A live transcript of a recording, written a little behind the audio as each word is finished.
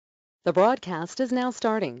The broadcast is now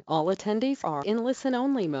starting. All attendees are in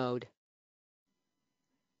listen-only mode.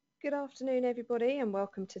 Good afternoon, everybody, and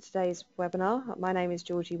welcome to today's webinar. My name is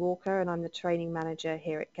Georgie Walker, and I'm the Training Manager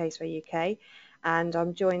here at CaseWare UK. And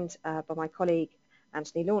I'm joined by my colleague,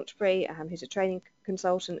 Anthony Launchbury, who's a training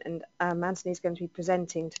consultant, and Anthony's going to be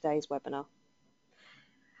presenting today's webinar.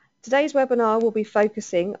 Today's webinar will be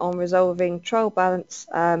focusing on resolving trial balance,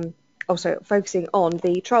 focusing on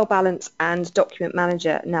the trial balance and document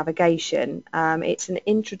manager navigation. It's an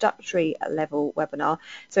introductory level webinar,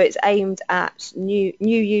 so it's aimed at new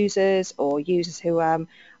users or users who are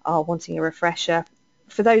wanting a refresher.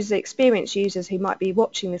 For those experienced users who might be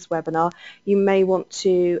watching this webinar, you may want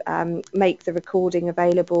to make the recording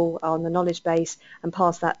available on the knowledge base and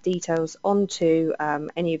pass that details on to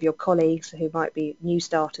any of your colleagues who might be new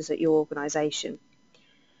starters at your organisation.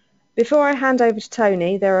 Before I hand over to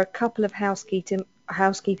Tony, there are a couple of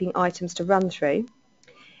housekeeping items to run through.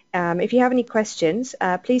 If you have any questions,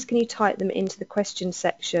 please can you type them into the questions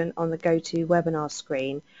section on the GoToWebinar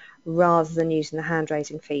screen rather than using the hand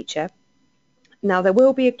raising feature. Now, there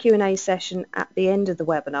will be a Q&A session at the end of the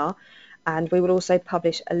webinar, and we will also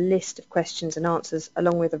publish a list of questions and answers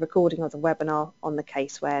along with a recording of the webinar on the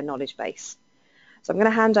CaseWare knowledge base. So I'm going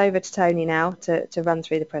to hand over to Tony now to run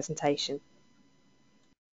through the presentation.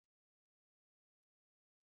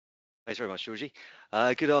 Thanks very much, Georgie.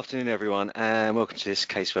 Good afternoon, everyone, and welcome to this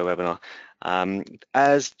CaseWare webinar.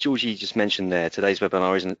 As Georgie just mentioned there, today's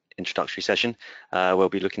webinar is an introductory session. We'll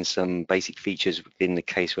be looking at some basic features within the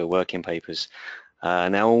CaseWare working papers.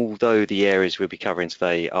 Now, although the areas we'll be covering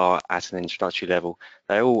today are at an introductory level,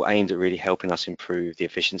 they're all aimed at really helping us improve the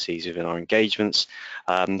efficiencies within our engagements.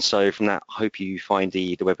 So from that, I hope you find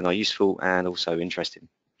the webinar useful and also interesting.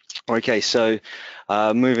 Okay, so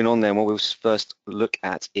moving on then, what we'll first look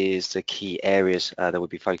at is the key areas that we'll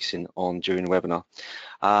be focusing on during the webinar.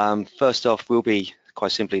 First off will be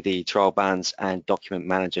quite simply the trial balance and document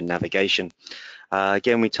manager navigation.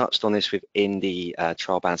 Again, we touched on this within the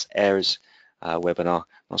trial balance errors webinar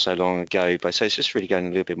not so long ago, but so it's just really going a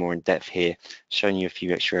little bit more in depth here, showing you a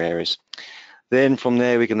few extra areas. Then from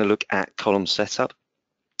there, we're going to look at column setup.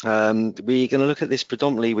 We're going to look at this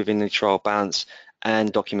predominantly within the trial balance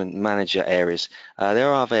and document manager areas. There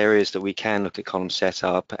are other areas that we can look at column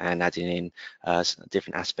setup and adding in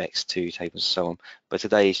different aspects to tables and so on, but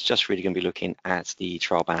today is just really going to be looking at the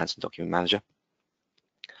trial balance and document manager.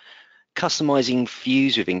 Customizing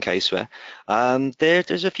views within CaseWare.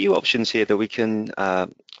 There's a few options here that we can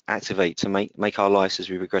activate to make our lives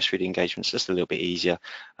as we progress through the engagements just a little bit easier,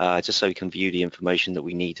 just so we can view the information that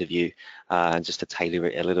we need to view and just to tailor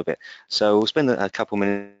it a little bit. So we'll spend a couple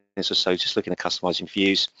minutes or so just looking at customizing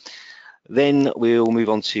views. Then we'll move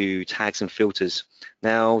on to tags and filters.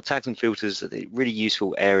 Now, tags and filters are a really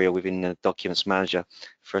useful area within the Documents Manager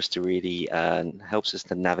for us to really helps us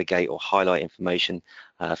to navigate or highlight information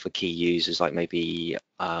for key users, like maybe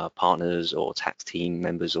partners or tax team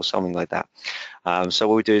members or something like that. So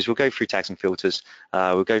what we do is we'll go through tags and filters.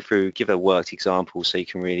 We'll go through, give a worked example so you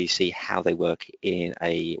can really see how they work in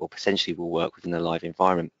or potentially will work within a live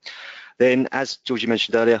environment. Then, as Georgie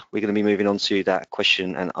mentioned earlier, we're going to be moving on to that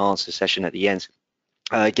question and answer session at the end.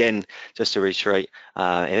 Again, just to reiterate,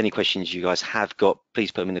 if any questions you guys have got,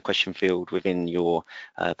 please put them in the question field within your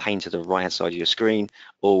pane to the right-hand side of your screen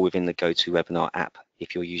or within the GoToWebinar app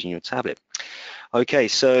if you're using your tablet. Okay,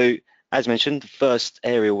 so as mentioned, the first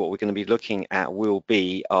area what we're going to be looking at will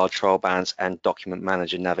be our trial balance and document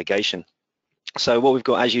manager navigation. So what we've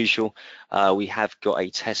got, as usual, we have got a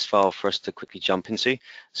test file for us to quickly jump into.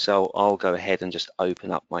 So I'll go ahead and just open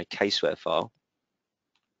up my CaseWare file.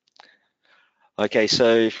 Okay,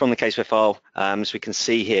 so from the CaseWare file, as we can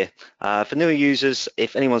see here, for newer users,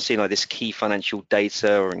 if anyone's seen like this key financial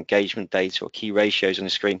data or engagement data or key ratios on the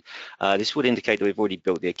screen, this would indicate that we've already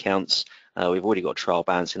built the accounts. We've already got trial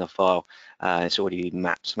balance in our file. It's already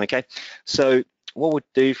mapped. Okay, so what we'll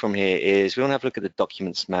do from here is we want to have a look at the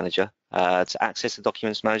Documents Manager. To access the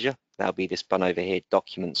Documents Manager, that'll be this button over here,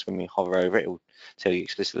 Documents. When we hover over it, it will tell you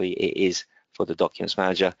explicitly it is for the Documents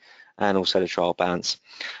Manager and also the trial balance.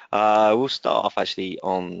 We'll start off actually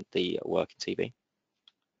on the working TV.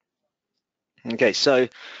 Okay, so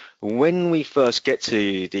when we first get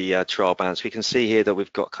to the trial balance, we can see here that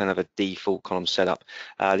we've got kind of a default column setup.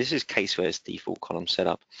 This is CaseWare's default column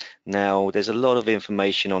setup. Now, there's a lot of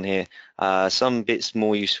information on here. Some bits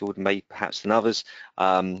more useful perhaps than others,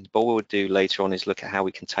 but what we'll do later on is look at how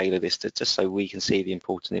we can tailor this just so we can see the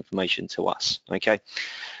important information to us. Okay.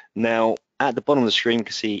 Now, at the bottom of the screen, you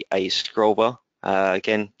can see a scroll bar.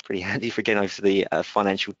 Again, pretty handy for getting over to the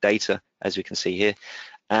financial data, as we can see here.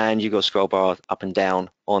 And you've got a scroll bar up and down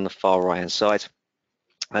on the far right hand side.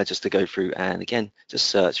 just to go through and again just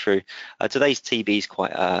search through. Today's TB is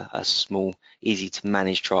quite a small, easy to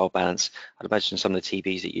manage trial balance. I'd imagine some of the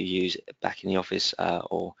TBs that you use back in the office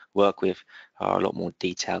or work with are a lot more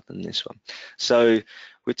detailed than this one. So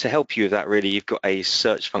to help you with that, really, you've got a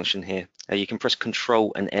search function here. You can press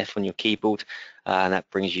Control and F on your keyboard, and that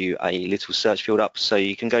brings you a little search field up. So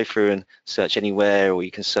you can go through and search anywhere, or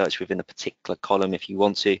you can search within a particular column if you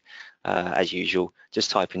want to. As usual,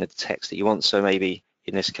 just type in the text that you want. So maybe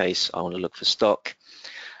in this case, I want to look for stock.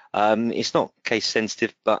 It's not case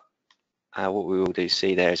sensitive, but what we will do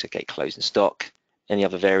see there is okay, closing stock, any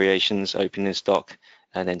other variations, opening stock,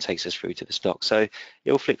 and then takes us through to the stock. So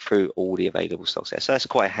it'll flick through all the available stocks there. So that's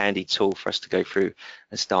quite a handy tool for us to go through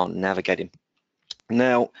and start navigating.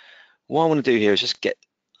 Now, what I want to do here is just get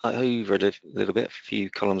over a little bit, a few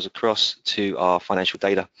columns across to our financial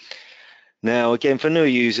data. Now, again, for new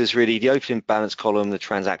users, really, the opening balance column, the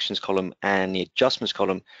transactions column, and the adjustments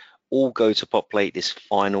column all go to populate this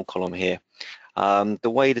final column here. The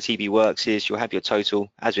way the TB works is you'll have your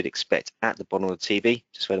total, as we'd expect, at the bottom of the TB,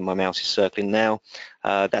 just where my mouse is circling now.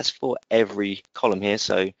 That's for every column here,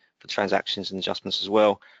 so for transactions and adjustments as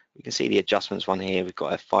well. We can see the adjustments one here. We've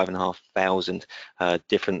got a 5,500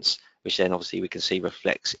 difference, which then obviously we can see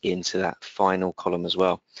reflects into that final column as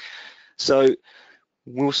well. So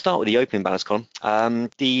we'll start with the opening balance column.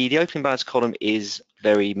 The opening balance column is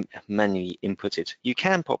very manually inputted. You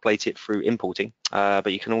can populate it through importing,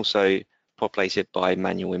 but you can also populate it by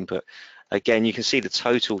manual input. Again, you can see the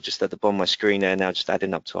total just at the bottom of my screen there now, just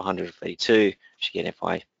adding up to 132, which again, if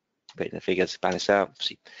I put in the figures to balance out,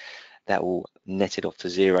 see that will net it off to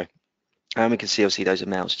 0. And we can see obviously those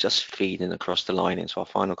amounts just feeding across the line into our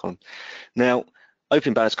final column. Now,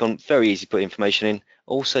 open balance column, very easy to put information in.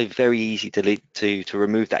 Also very easy to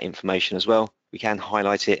remove that information as well. We can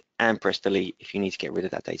highlight it and press delete if you need to get rid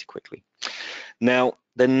of that data quickly. Now,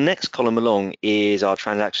 the next column along is our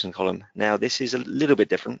transaction column. Now, this is a little bit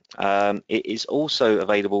different. It is also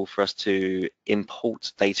available for us to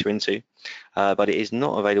import data into, but it is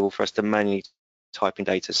not available for us to manually type in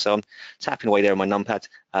data. So I'm tapping away there on my numpad,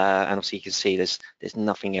 and obviously you can see there's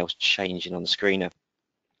nothing else changing on the screen now.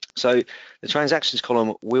 So the transactions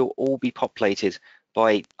column will all be populated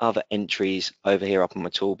by other entries over here up on my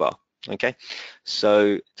toolbar. Okay,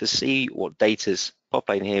 so to see what data's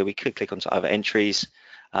populating here, we could click onto other entries.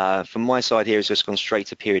 From my side here, it's just gone straight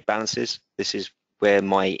to period balances. This is where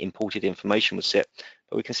my imported information would sit,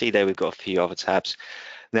 but we can see there we've got a few other tabs.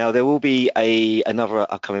 Now, there will be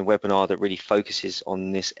another upcoming webinar that really focuses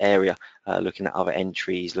on this area, looking at other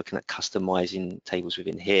entries, looking at customizing tables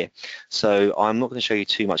within here. So I'm not going to show you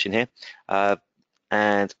too much in here.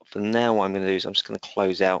 And for now, what I'm going to do is I'm just going to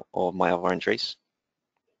close out all my other entries.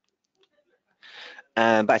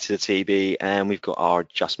 And back to the TB, and we've got our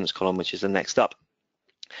adjustments column, which is the next up.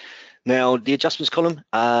 Now, the adjustments column is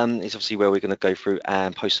obviously where we're going to go through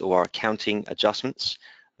and post all our accounting adjustments.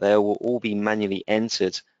 They will all be manually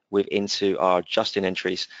entered into our adjusting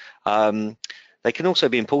entries. They can also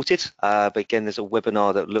be imported, but again, there's a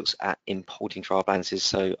webinar that looks at importing trial balances,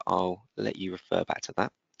 so I'll let you refer back to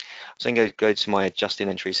that. So I'm going to go to my adjusting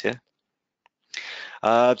entries here.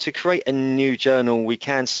 To create a new journal, we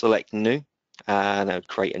can select new, and that would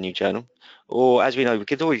create a new journal. Or as we know, we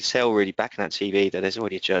could already tell really back in that TB that there's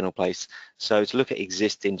already a journal placed. So to look at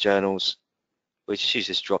existing journals, we just use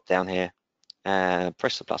this drop down here,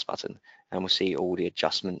 press the plus button, and we'll see all the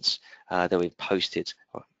adjustments that we've posted.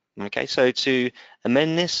 Okay, so to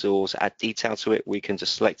amend this or to add detail to it, we can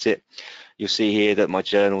just select it. You'll see here that my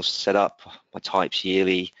journal's set up, my types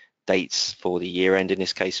yearly, dates for the year end, in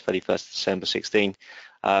this case 31st December 16.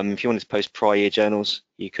 If you wanted to post prior year journals,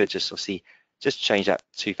 you could just obviously just change that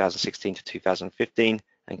 2016 to 2015,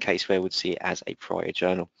 and CaseWare would see it as a prior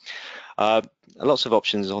journal. Lots of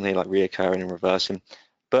options on here like reoccurring and reversing.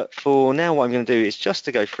 But for now, what I'm going to do is just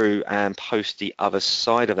to go through and post the other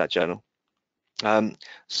side of that journal.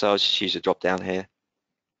 So I'll just use a drop down here,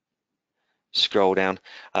 scroll down.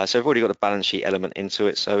 So I've already got a balance sheet element into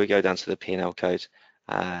it. So we go down to the P&L code,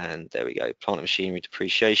 and there we go, plant and machinery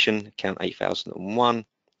depreciation, account 8001.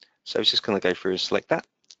 So it's just going to go through and select that.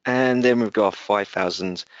 And then we've got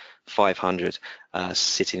 5,500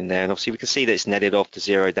 sitting in there. And obviously we can see that it's netted off to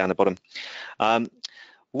 0 down the bottom.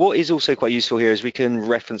 What is also quite useful here is we can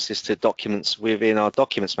reference this to documents within our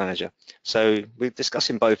documents manager. So we're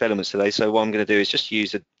discussing both elements today. So what I'm going to do is just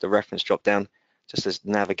use the reference drop down just to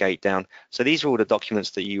navigate down. So these are all the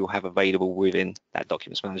documents that you have available within that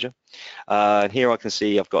documents manager. And here I can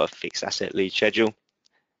see I've got a fixed asset lead schedule,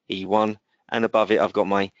 E1, and above it I've got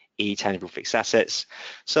my E-tangible fixed assets.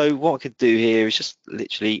 So what I could do here is just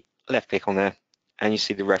literally left click on there, and you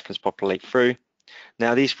see the reference populate through.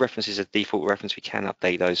 Now these references are default reference, we can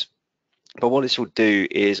update those. But what this will do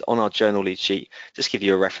is on our journal lead sheet, just give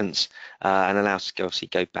you a reference and allow us to obviously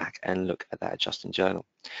go back and look at that adjusting journal.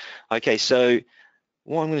 Okay, so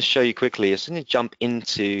what I'm going to show you quickly is I'm going to jump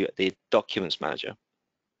into the Documents Manager.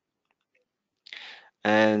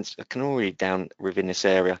 And I can already down within this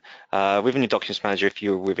area. Within the Documents Manager, if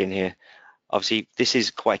you're within here, obviously this is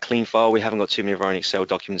quite a clean file. We haven't got too many of our own Excel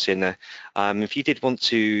documents in there. If you did want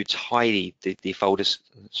to tidy the folders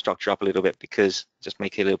structure up a little bit, because just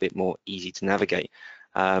make it a little bit more easy to navigate,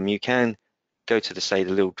 you can go to the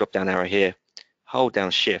little drop down arrow here, hold down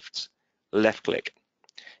Shift, left click.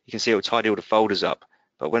 You can see it will tidy all the folders up.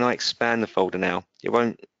 But when I expand the folder now, it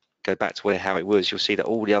won't go back to how it was. You'll see that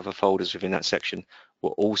all the other folders within that section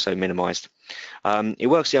were also minimized. It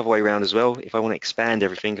works the other way around as well. If I want to expand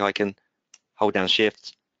everything, I can hold down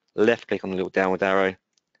Shift, left click on the little downward arrow,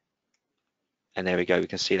 and there we go. We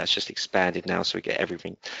can see that's just expanded now, so we get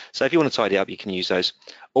everything. So if you want to tidy up, you can use those.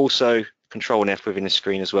 Also, Control and F within the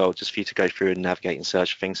screen as well, just for you to go through and navigate and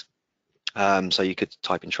search for things. So you could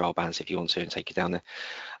type in trial balance if you want to and take it down there.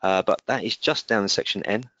 But that is just down in section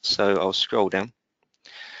N, so I'll scroll down.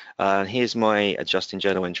 Here's my adjusting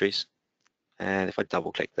journal entries, and if I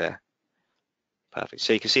double click there, perfect.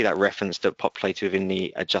 So you can see that reference that populated within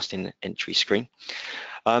the adjusting entry screen.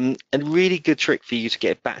 A really good trick for you to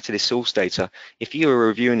get back to this source data, if you are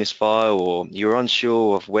reviewing this file or you're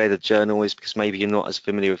unsure of where the journal is because maybe you're not as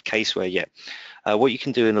familiar with CaseWare yet, what you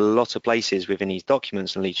can do in a lot of places within these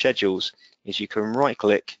documents and lead schedules is you can right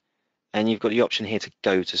click and you've got the option here to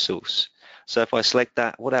go to source. So if I select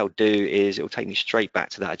that, what I'll do is it will take me straight back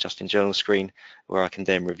to that adjusting journal screen where I can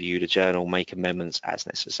then review the journal, make amendments as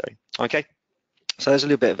necessary. Okay. So there's a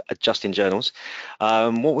little bit of adjusting journals.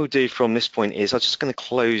 What we'll do from this point is I'm just going to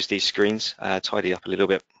close these screens, tidy up a little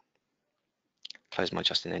bit, close my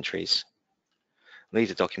adjusting entries, leave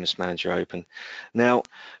the Documents Manager open. Now,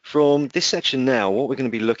 from this section now, what we're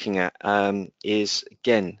going to be looking at is,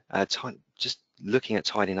 again, just looking at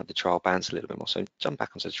tidying up the trial balance a little bit more. So jump back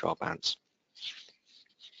onto the trial balance.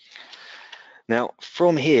 Now,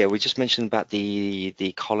 from here, we just mentioned about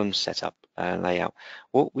the column setup layout.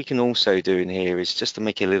 What we can also do in here is just to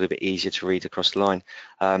make it a little bit easier to read across the line.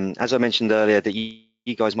 As I mentioned earlier, that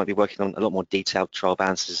you guys might be working on a lot more detailed trial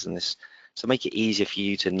balances than this. So make it easier for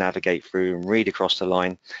you to navigate through and read across the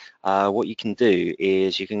line. What you can do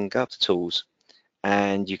is you can go up to Tools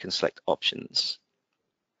and you can select Options.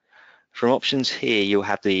 From options here, you'll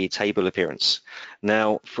have the table appearance.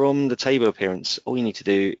 Now, from the table appearance, all you need to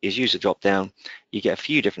do is use the drop down. You get a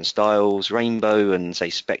few different styles, rainbow and say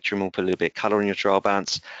spectrum will put a little bit of color on your trial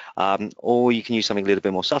balance, or you can use something a little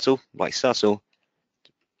bit more subtle, like subtle,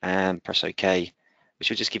 and press OK, which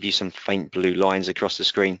will just give you some faint blue lines across the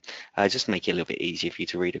screen, just to make it a little bit easier for you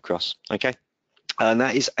to read across. Okay. And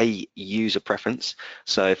that is a user preference.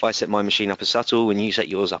 So if I set my machine up as subtle and you set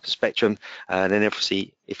yours up as spectrum, then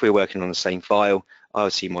obviously if we're working on the same file, I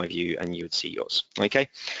would see my view and you would see yours. Okay.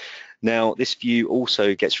 Now this view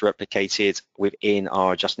also gets replicated within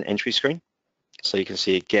our adjustment entry screen. So you can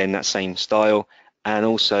see again that same style and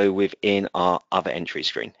also within our other entry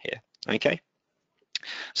screen here. Okay.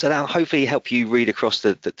 So that'll hopefully help you read across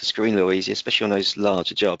the screen a little easier, especially on those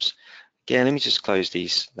larger jobs. Again, let me just close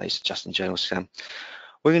these adjusting journals. What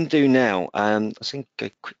we're going to do now, I think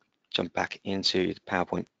jump back into the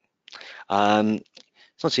PowerPoint.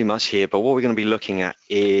 It's not too much here, but what we're going to be looking at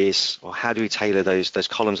is, well, how do we tailor those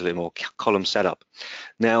columns a little more, column setup.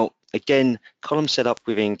 Now, again, column setup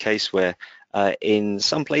within CaseWare, in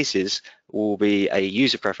some places will be a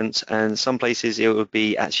user preference and some places it would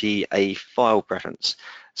be actually a file preference.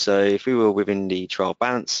 So if we were within the trial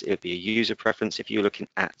balance, it would be a user preference. If you're looking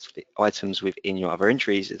at the items within your other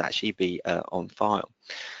entries, it'd actually be on file.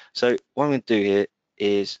 So what I'm going to do here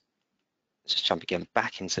is just jump again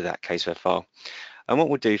back into that CaseWare file. And what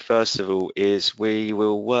we'll do first of all is we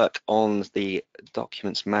will work on the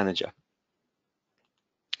Documents Manager.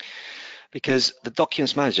 Because the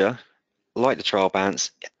Documents Manager, like the trial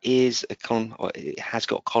balance, is a column, or it has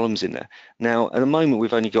got columns in there. Now, at the moment,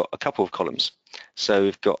 we've only got a couple of columns. So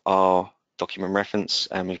we've got our document reference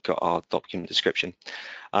and we've got our document description.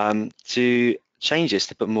 To change this,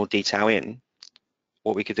 to put more detail in,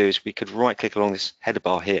 what we could do is we could right click along this header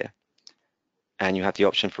bar here and you have the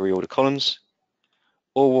option for reorder columns.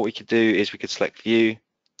 Or what we could do is we could select view,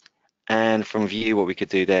 and from view what we could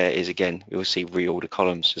do there is, again, you'll see reorder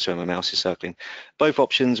columns, just where my mouse is circling. Both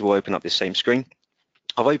options will open up this same screen.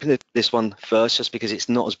 I've opened this one first just because it's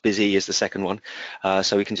not as busy as the second one,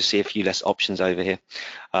 so we can just see a few less options over here.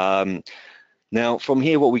 Now, from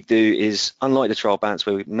here, what we do is, unlike the trial balance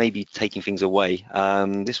where we may be taking things away,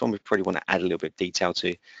 this one we probably want to add a little bit of detail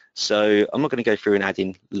to. So I'm not going to go through and add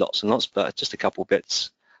in lots and lots, but just a couple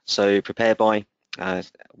bits. So prepare by,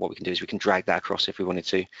 what we can do is we can drag that across if we wanted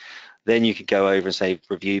to. Then you could go over and say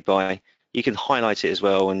review by. You can highlight it as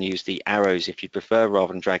well and use the arrows if you prefer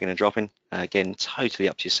rather than dragging and dropping. Again, totally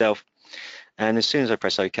up to yourself. And as soon as I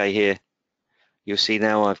press OK here, you'll see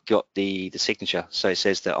now I've got the signature. So it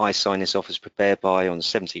says that I signed this off as prepared by on the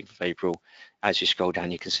 17th of April. As you scroll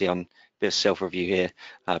down, you can see I'm a bit of self-review here,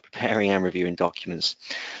 preparing and reviewing documents.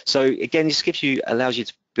 So again, this allows you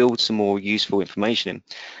to build some more useful information in.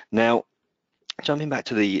 Now, jumping back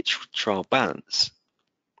to the trial balance,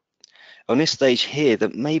 on this stage here,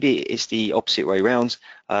 that maybe it's the opposite way around.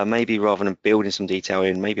 Maybe rather than building some detail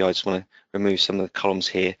in, maybe I just want to remove some of the columns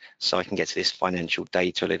here so I can get to this financial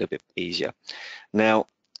data a little bit easier. Now,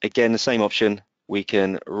 again, the same option, we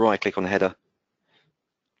can right click on the header.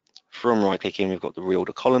 From right clicking, we've got the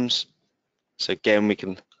reorder columns. So again, we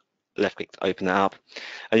can left click to open that up.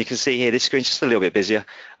 And you can see here, this screen's just a little bit busier.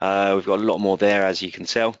 We've got a lot more there, as you can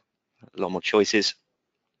tell, a lot more choices.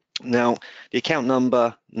 Now, the account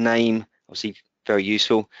number, name, obviously very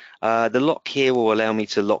useful. The lock here will allow me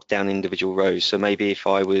to lock down individual rows. So maybe if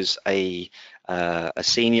I was a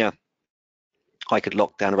senior, I could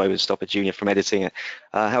lock down a row and stop a junior from editing it.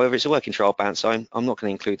 However, it's a working trial balance, so I'm not going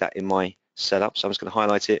to include that in my setup. So I'm just going to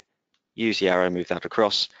highlight it, use the arrow, move that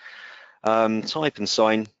across. Type and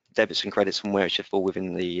sign, debits and credits from where it should fall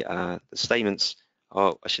within the statements.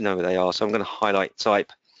 Oh, I should know where they are. So I'm going to highlight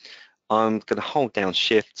type. I'm going to hold down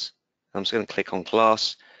shift. I'm just going to click on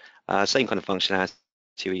class. Same kind of functionality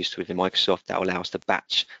we're used to within Microsoft. That will allow us to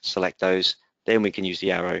batch select those. Then we can use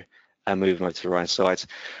the arrow and move them over to the right side.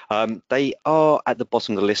 They are at the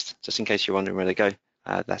bottom of the list, just in case you're wondering where they go.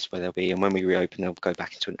 That's where they'll be, and when we reopen, they'll go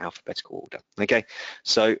back into an alphabetical order. Okay,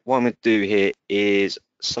 so what I'm going to do here is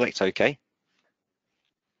select OK.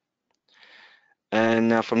 And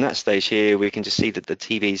now from that stage here, we can just see that the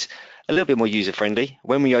TV's a little bit more user-friendly.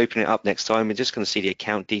 When we open it up next time, we're just going to see the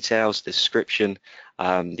account details, the description,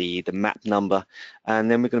 the map number,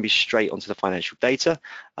 and then we're going to be straight onto the financial data,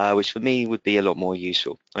 which for me would be a lot more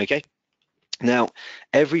useful. Okay. Now,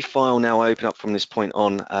 every file now open up from this point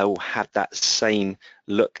on will have that same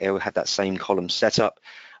look. It will have that same column setup.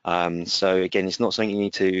 So again, it's not something you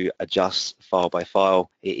need to adjust file by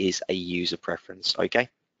file. It is a user preference. Okay.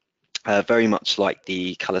 Very much like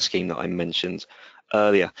the color scheme that I mentioned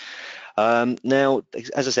earlier. Now,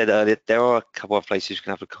 as I said earlier, there are a couple of places you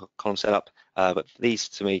can have a column set up, but these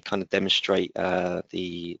to me kind of demonstrate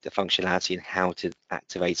the functionality and how to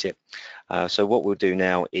activate it. So what we'll do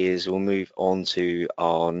now is we'll move on to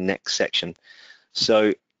our next section.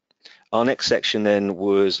 So our next section then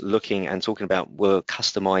was looking and talking about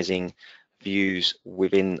customizing views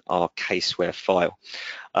within our CaseWare file.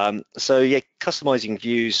 So yeah, customizing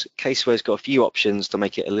views, CaseWare's got a few options to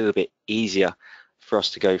make it a little bit easier for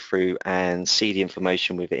us to go through and see the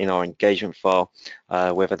information within our engagement file,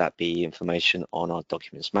 whether that be information on our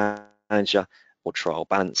documents manager or trial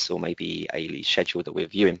balance, or maybe a lead schedule that we're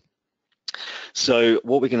viewing. So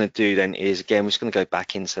what we're going to do then is, again, we're just going to go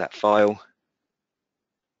back into that file.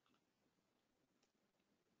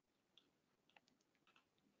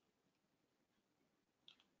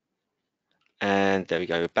 And there we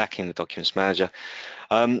go, back in the documents manager.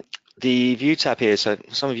 The view tab here, so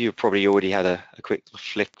some of you have probably already had a quick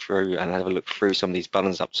flick through and have a look through some of these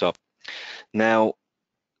buttons up top. Now,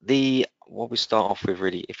 what we start off with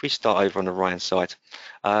really, if we start over on the right hand side,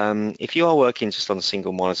 if you are working just on a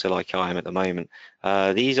single monitor like I am at the moment,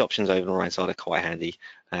 these options over on the right hand side are quite handy.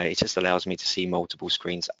 It just allows me to see multiple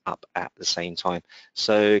screens up at the same time.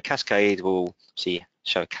 So Cascade will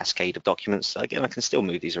show a cascade of documents. Again, I can still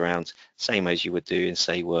move these around, same as you would do in,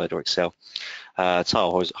 say, Word or Excel.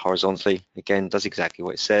 Tile horizontally, again, does exactly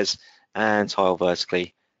what it says, and tile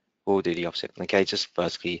vertically will do the opposite. Okay, just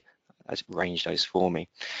vertically arrange those for me.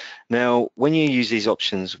 Now, when you use these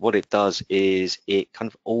options, what it does is it kind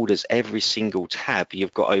of orders every single tab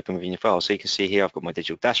you've got open within your file. So you can see here, I've got my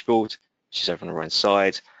digital dashboard, which is over on the right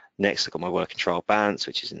side. Next, I've got my working trial balance,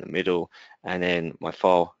 which is in the middle, and then my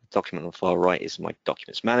file document on the far right is my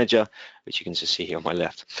documents manager, which you can just see here on my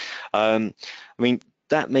left. I mean,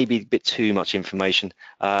 that may be a bit too much information.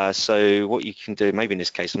 So what you can do, maybe in this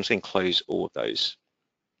case, I'm just going to close all of those.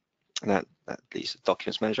 And that leaves the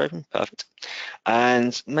documents manager open, perfect.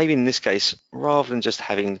 And maybe in this case, rather than just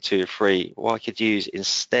having 2 or 3, what I could use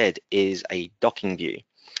instead is a docking view.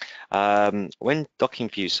 When docking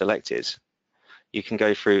view is selected, you can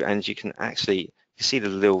go through and you can actually see the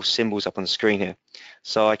little symbols up on the screen here.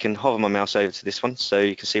 So I can hover my mouse over to this one, so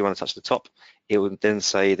you can see when I touch the top, it would then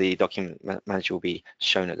say the document manager will be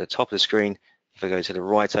shown at the top of the screen. If I go to the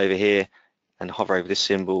right over here and hover over this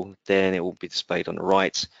symbol, then it will be displayed on the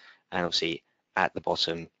right, and obviously at the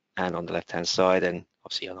bottom and on the left-hand side, and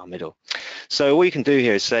obviously on our middle. So all you can do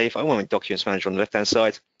here is say, if I want my Documents Manager on the left-hand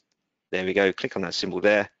side, there we go, click on that symbol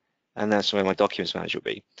there, and that's where my Documents Manager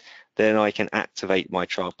will be. Then I can activate my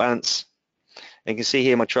trial balance. And you can see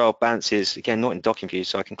here my trial balance is, again, not in Document View,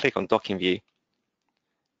 so I can click on Document View,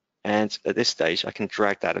 and at this stage, I can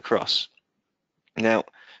drag that across. Now,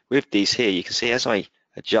 with these here, you can see as I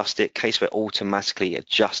adjust it, CaseWare automatically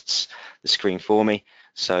adjusts the screen for me.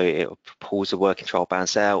 So it will pulls the working trial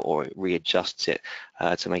balance out, or it readjusts it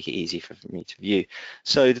to make it easy for me to view.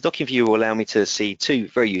 So the document view will allow me to see two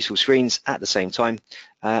very useful screens at the same time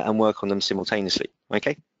and work on them simultaneously.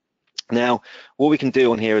 Okay. Now, what we can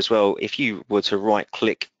do on here as well, if you were to right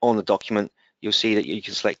click on the document, you'll see that you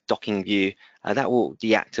can select docking view. That will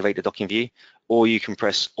deactivate the docking view, or you can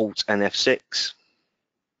press Alt and F6.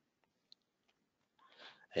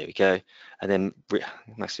 There we go. And then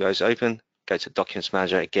next to those open, go to Documents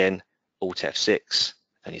Manager again, Alt F6.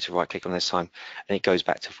 I need to right click on this time, and it goes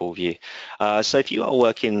back to full view. So if you are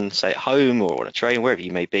working, say, at home or on a train, wherever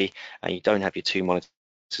you may be, and you don't have your two monitors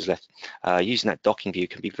left, using that docking view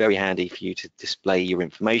can be very handy for you to display your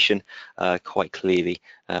information quite clearly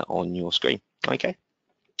on your screen. Okay.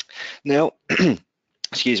 Now,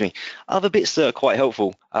 excuse me, other bits that are quite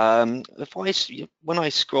helpful. When I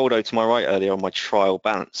scrolled over to my right earlier on my trial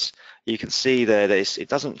balance, you can see there that it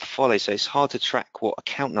doesn't follow, so it's hard to track what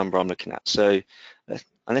account number I'm looking at. So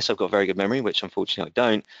unless I've got very good memory, which unfortunately I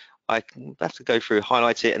don't, I have to go through,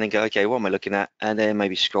 highlight it, and then go, okay, what am I looking at? And then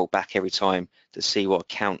maybe scroll back every time to see what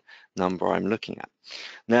account number I'm looking at.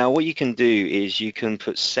 Now, what you can do is you can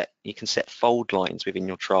set fold lines within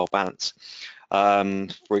your trial balance.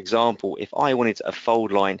 For example, if I wanted a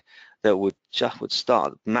fold line that would start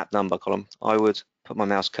at the map number column, I would put my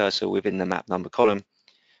mouse cursor within the map number column.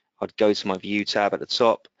 I'd go to my View tab at the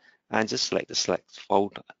top and just select the Select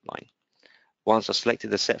Fold line. Once I've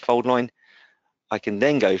selected the Set Fold line, I can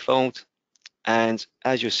then go Fold, and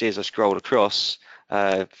as you'll see as I scroll across,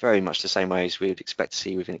 very much the same way as we would expect to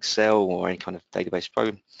see within Excel or any kind of database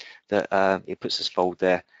program, that it puts this fold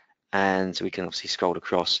there, and we can obviously scroll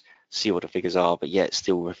across, see what the figures are, but yet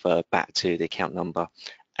still refer back to the account number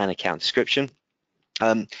and account description.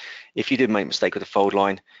 If you did make a mistake with the fold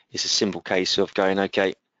line, it's a simple case of going,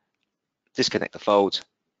 okay, disconnect the fold,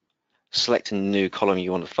 select a new column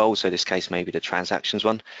you want to fold, so in this case maybe the transactions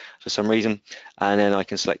one for some reason, and then I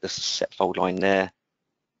can select the set fold line there,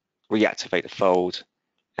 reactivate the fold,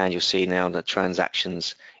 and you'll see now that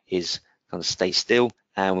transactions is going to stay still,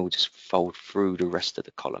 and we'll just fold through the rest of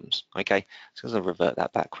the columns. Okay, so I'm going to revert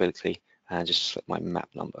that back quickly and just select my map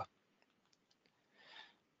number.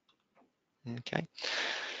 Okay,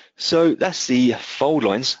 so that's the fold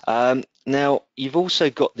lines. Now you've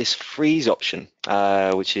also got this freeze option,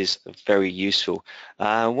 which is very useful.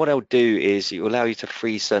 What I'll do is it will allow you to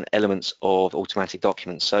freeze certain elements of automatic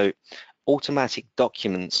documents. So automatic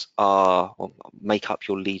documents make up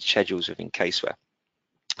your lead schedules within CaseWare.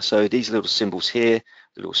 So these little symbols here,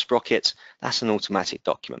 the little sprocket, that's an automatic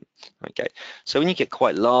document. Okay, so when you get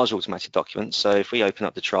quite large automatic documents, so if we open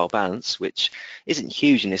up the trial balance, which isn't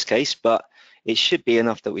huge in this case, but it should be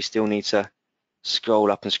enough that we still need to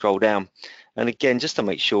scroll up and scroll down. And again, just to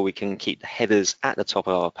make sure we can keep the headers at the top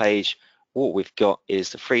of our page, what we've got is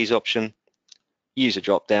the freeze option, user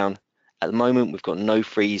drop down. At the moment, we've got no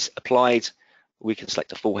freeze applied. We can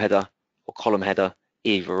select a full header or column header,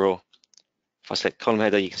 either or. If I select column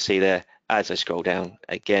header, you can see there, as I scroll down,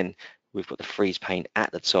 again, we've got the freeze pane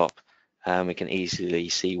at the top, and we can easily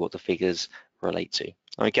see what the figures relate to.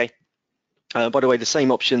 Okay. By the way, the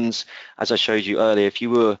same options as I showed you earlier, if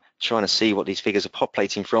you were trying to see what these figures are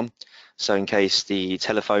populating from, so in case the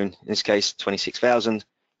telephone, in this case 26,000,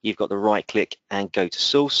 you've got the right click and go to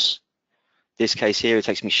source. This case here, it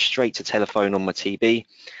takes me straight to telephone on my TB.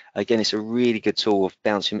 Again, it's a really good tool of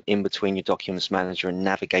bouncing in between your Documents Manager and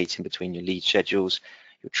navigating between your lead schedules,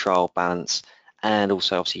 your trial balance, and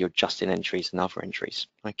also obviously your adjusting entries and other entries.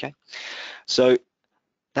 Okay, so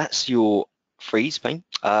that's your freeze pane.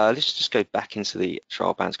 Let's just go back into the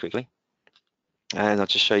trial balance quickly, and I'll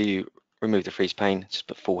just show you, remove the freeze pane, just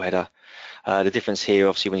put full header. The difference here,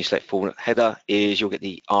 obviously, when you select full header, is you'll get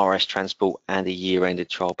the RS transport and the year-ended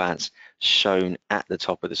trial balance shown at the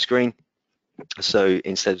top of the screen. So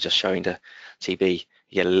instead of just showing the TB,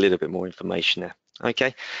 you get a little bit more information there.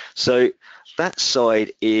 Okay, so that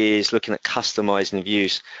side is looking at customizing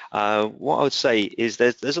views. What I would say is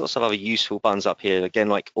there's lots of other useful buttons up here, again,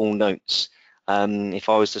 like all notes. If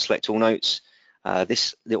I was to select all notes,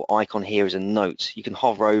 This little icon here is a note. You can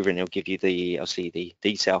hover over and it'll give you the, obviously, the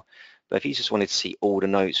detail. But if you just wanted to see all the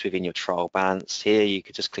notes within your trial balance here, you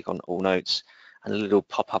could just click on all notes and a little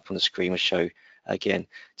pop-up on the screen will show, again,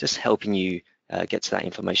 just helping you get to that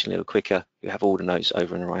information a little quicker. You have all the notes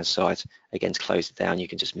over and around side. Again, to close it down, you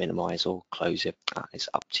can just minimize or close it. It's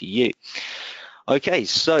up to you. Okay,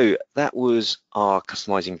 so that was our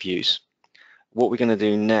customizing views. What we're going to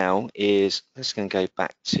do now is, let's going to go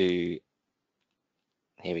back to,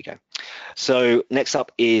 here we go. So next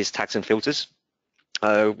up is tags and filters.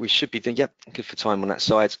 We should be doing, yep, good for time on that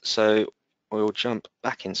side. So we'll jump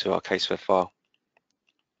back into our CaseWare file.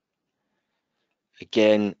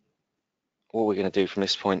 Again, what we're going to do from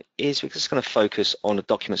this point is we're just going to focus on the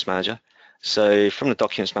Documents Manager. So from the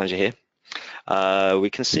Documents Manager here, we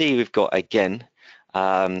can see we've got, again,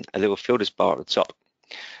 a little filters bar at the top.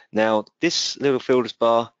 Now, this little filters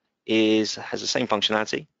bar has the same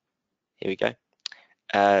functionality, here we go,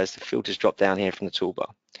 as the filters drop down here from the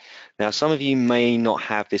toolbar. Now, some of you may not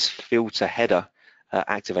have this filter header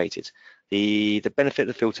activated. The benefit of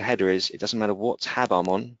the filter header is it doesn't matter what tab I'm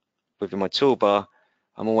on within my toolbar,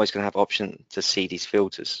 I'm always going to have option to see these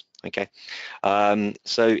filters, okay?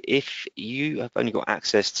 So if you have only got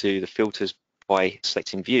access to the filters by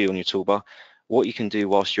selecting view on your toolbar, what you can do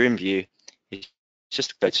whilst you're in view is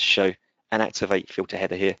just go to show and activate filter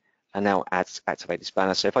header here, and now activate this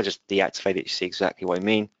banner. So if I just deactivate it, you see exactly what I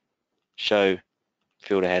mean. Show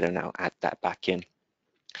filter header, now add that back in.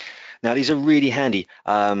 Now these are really handy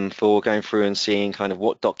for going through and seeing kind of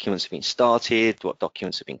what documents have been started, what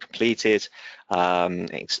documents have been completed, and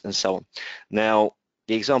so on. Now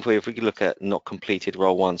the example, if we could look at not completed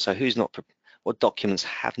role one, so what documents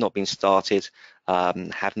have not been started,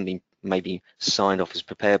 haven't been maybe signed off as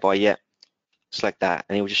prepared by yet, select that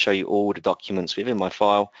and it will just show you all the documents within my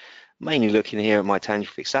file, mainly looking here at my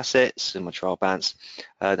tangible fixed assets and my trial balance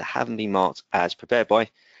that haven't been marked as prepared by.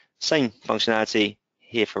 Same functionality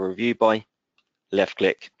here for review by, left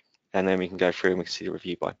click, and then we can go through and we can see the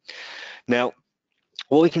review by. Now,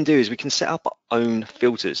 what we can do is we can set up our own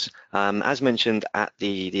filters. As mentioned at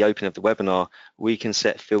the open of the webinar, we can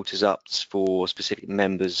set filters up for specific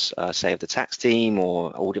members, say of the tax team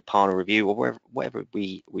or audit partner review or whatever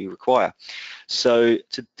we require. So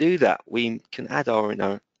to do that, we can add our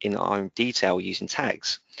own detail using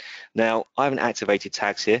tags. Now, I haven't activated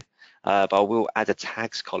tags here, but I will add a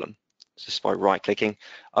tags column just by right-clicking.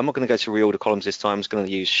 I'm not going to go to reorder columns this time. I'm just going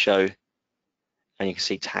to use show, and you can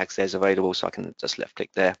see tags there's available, so I can just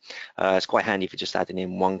left-click there. It's quite handy for just adding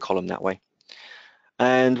in one column that way.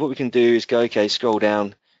 And what we can do is go, okay, scroll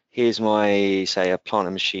down. Here's my, say, a plant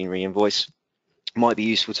and machinery invoice. Might be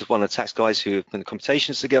useful to one of the tax guys who have put the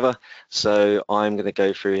computations together. So I'm going to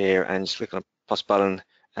go through here and just click on the plus button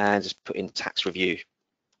and just put in tax review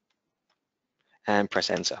and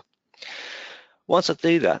press enter. Once I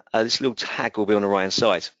do that, this little tag will be on the right hand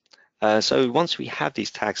side. So once we have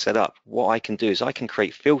these tags set up, what I can do is I can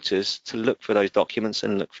create filters to look for those documents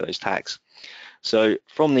and look for those tags. So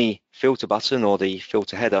from the filter button or the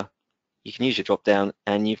filter header, you can use your drop down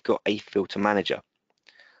and you've got a filter manager.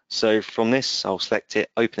 So from this, I'll select it,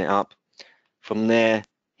 open it up. From there,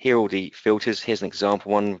 here are all the filters. Here's an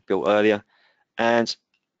example one we built earlier. And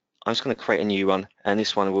I'm just going to create a new one. And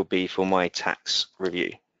this one will be for my tax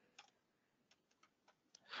review,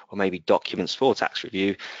 or maybe documents for tax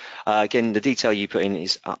review. Again, the detail you put in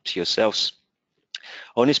is up to yourselves.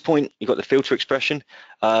 On this point, you've got the filter expression.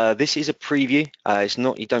 This is a preview. It's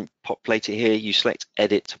not, you don't populate it here. You select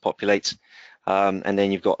edit to populate. And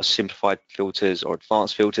then you've got a simplified filters or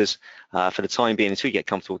advanced filters. For the time being, until you get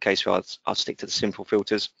comfortable with CaseWare, I'll stick to the simple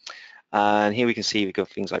filters. And here we can see we've got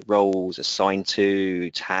things like roles, assigned to,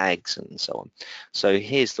 tags, and so on. So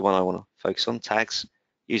here's the one I want to focus on, tags.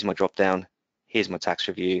 Use my drop down. Here's my tax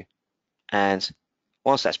review. And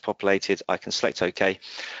once that's populated, I can select OK.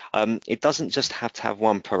 It doesn't just have to have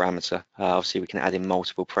one parameter. Obviously, we can add in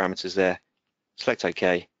multiple parameters there. Select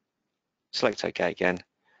OK. Select OK again.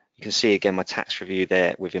 You can see again my tax review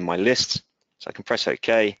there within my list. So I can press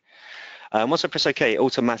OK. Once I press OK, it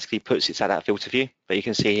automatically puts it at that filter view. But you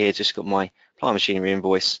can see here, just got my plant machinery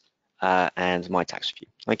invoice and my tax review.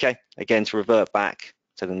 OK, again, to revert back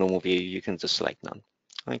to the normal view, you can just select none.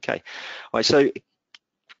 OK, all right, so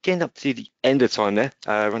getting up to the end of time there,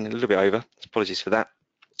 running a little bit over. Apologies for that.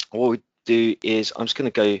 What we do is I'm just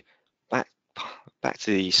going to go back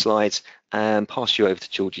to the slides and pass you over to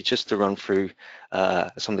Georgie just to run through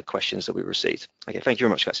some of the questions that we received. Okay, thank you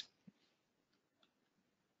very much, guys.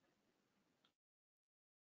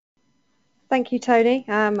 Thank you, Tony.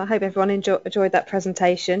 I hope everyone enjoyed that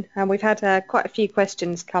presentation. We've had quite a few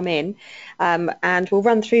questions come in, and we'll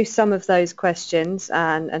run through some of those questions,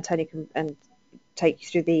 and Tony can take you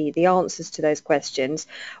through the answers to those questions.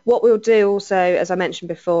 What we'll do also, as I mentioned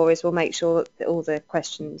before, is we'll make sure that all the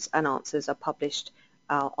questions and answers are published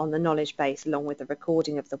on the knowledge base along with the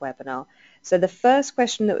recording of the webinar. So the first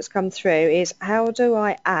question that was come through is, how do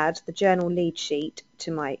I add the journal lead sheet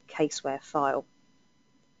to my CaseWare file?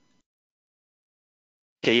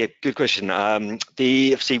 Okay, yeah, good question.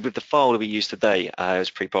 Obviously with the file that we use today, it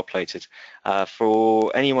was pre-populated.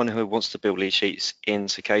 For anyone who wants to build lead sheets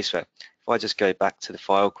into CaseWare, if I just go back to the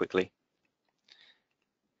file quickly,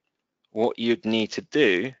 what you'd need to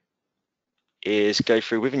do is go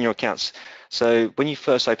through within your accounts. So when you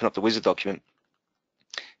first open up the wizard document,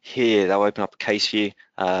 here they'll open up a case view.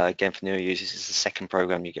 Again, for newer users, this is the second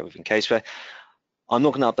program you get within CaseWare. I'm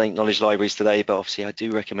not going to update knowledge libraries today, but obviously I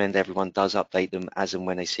do recommend everyone does update them as and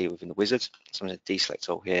when they see it within the wizard. So I'm going to deselect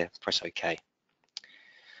all here, press OK.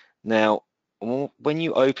 Now, when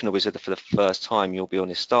you open the wizard for the first time, you'll be on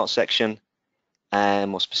the start section, and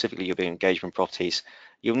more specifically, you'll be in engagement properties.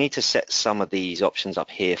 You'll need to set some of these options up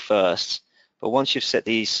here first, but once you've set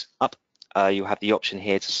these up, you'll have the option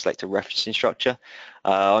here to select a referencing structure.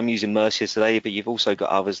 I'm using Mercia today, but you've also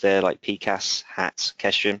got others there like PCAS, HAT,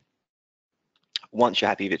 Kestrian. Once you're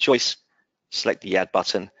happy with your choice, select the Add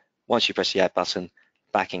button. Once you press the Add button,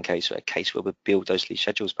 back in CaseWare, CaseWare will build those lead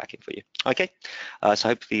schedules back in for you. Okay, so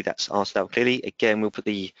hopefully that's answered out clearly. Again, we'll put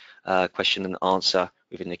the question and answer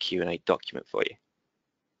within the Q&A document for you.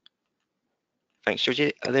 Thanks,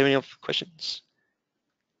 Georgie. Are there any other questions?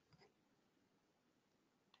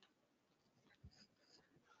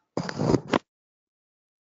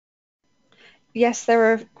 Yes,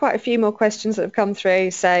 there are quite a few more questions that have come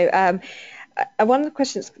through. So one of the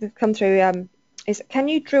questions that have come through is, can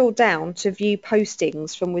you drill down to view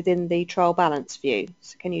postings from within the trial balance view?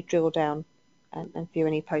 So can you drill down and view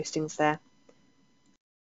any postings there?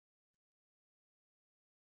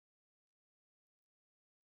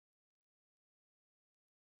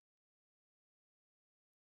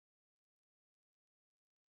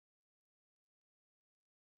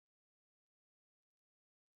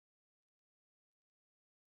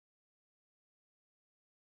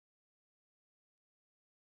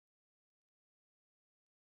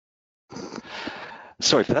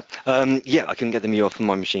 Sorry for that. Yeah, I couldn't get the mute off on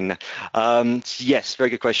my machine now. Yes, very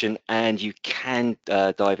good question. And you can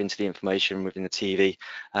dive into the information within the TV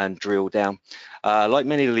and drill down. Like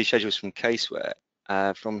many of the schedules from CaseWare,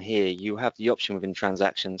 from here, you have the option within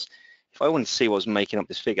transactions. If I want to see what's making up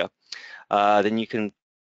this figure, then you can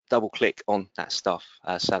double click on that stuff,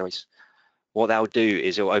 salaries. What that'll do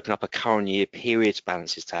is it'll open up a current year periods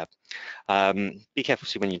balances tab. Be careful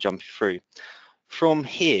when you jump through. From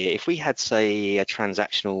here, if we had, say, a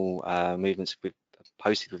transactional movements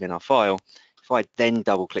posted within our file, if I then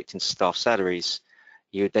double clicked into staff salaries,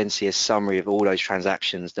 you would then see a summary of all those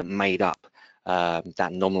transactions that made up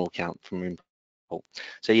that nominal account from import.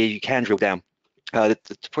 So yeah, you can drill down. Probably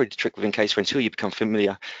the trick within CaseWare, until you become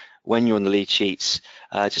familiar, when you're on the lead sheets,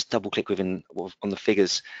 just double click within on the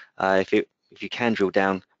figures. If you can drill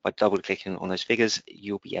down by double clicking on those figures,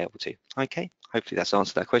 you'll be able to. Okay, hopefully that's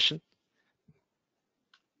answered that question.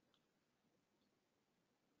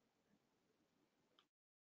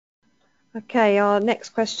 Okay, our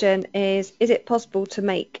next question is it possible to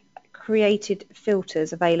make created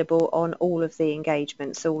filters available on all of the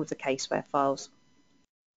engagements, all of the CaseWare files?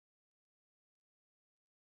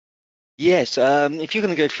 Yes, if you're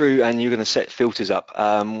going to go through and you're going to set filters up,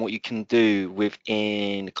 what you can do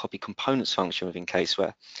within the copy components function within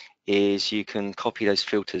CaseWare is you can copy those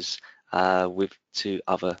filters to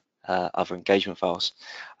other engagement files.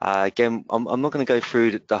 Again, I'm not going to go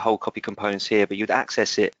through the whole copy components here, but you'd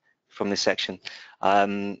access it from this section.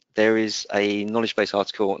 There is a knowledge base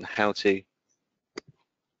article on how to.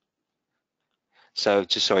 So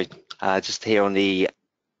just here on the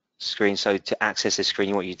screen. So to access this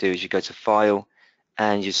screen, what you do is you go to File,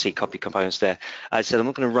 and you see copy components there. As I said, I'm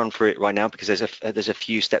not going to run through it right now because there's a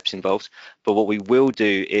few steps involved, but what we will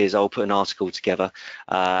do is I'll put an article together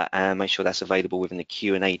and make sure that's available within the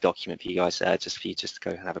Q&A document for you guys, just to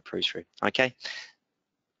go and have a peruse through. Okay.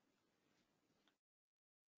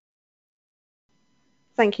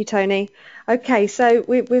 Thank you, Tony. Okay, so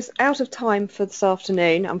we're out of time for this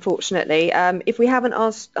afternoon, unfortunately. If we haven't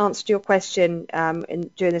answered your question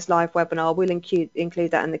during this live webinar, we'll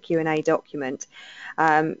include that in the Q&A document.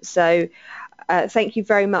 Thank you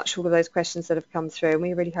very much for all of those questions that have come through, and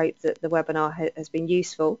we really hope that the webinar has been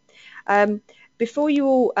useful. Before you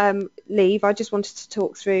all leave, I just wanted to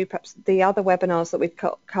talk through perhaps the other webinars that we've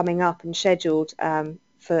got coming up and scheduled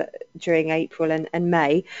for during April and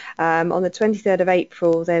May. On the 23rd of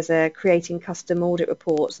April, there's a Creating Custom Audit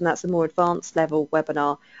Reports, and that's a more advanced level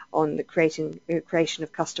webinar on the creation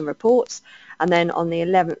of custom reports. And then on the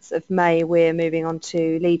 11th of May, we're moving on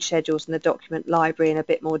to lead schedules and the document library in a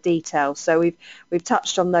bit more detail. So we've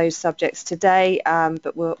touched on those subjects today,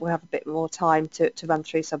 but we'll have a bit more time to run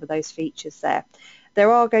through some of those features there.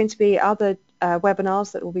 There are going to be other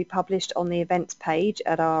webinars that will be published on the events page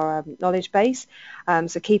at our knowledge base,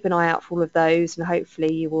 so keep an eye out for all of those, and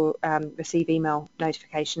hopefully you will receive email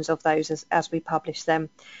notifications of those as we publish them.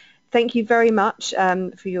 Thank you very much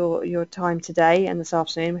for your time today and this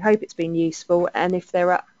afternoon. We hope it's been useful, and if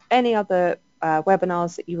there are any other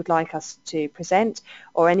webinars that you would like us to present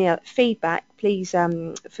or any other feedback, please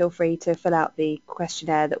feel free to fill out the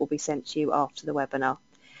questionnaire that will be sent to you after the webinar.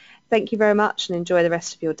 Thank you very much and enjoy the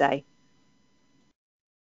rest of your day.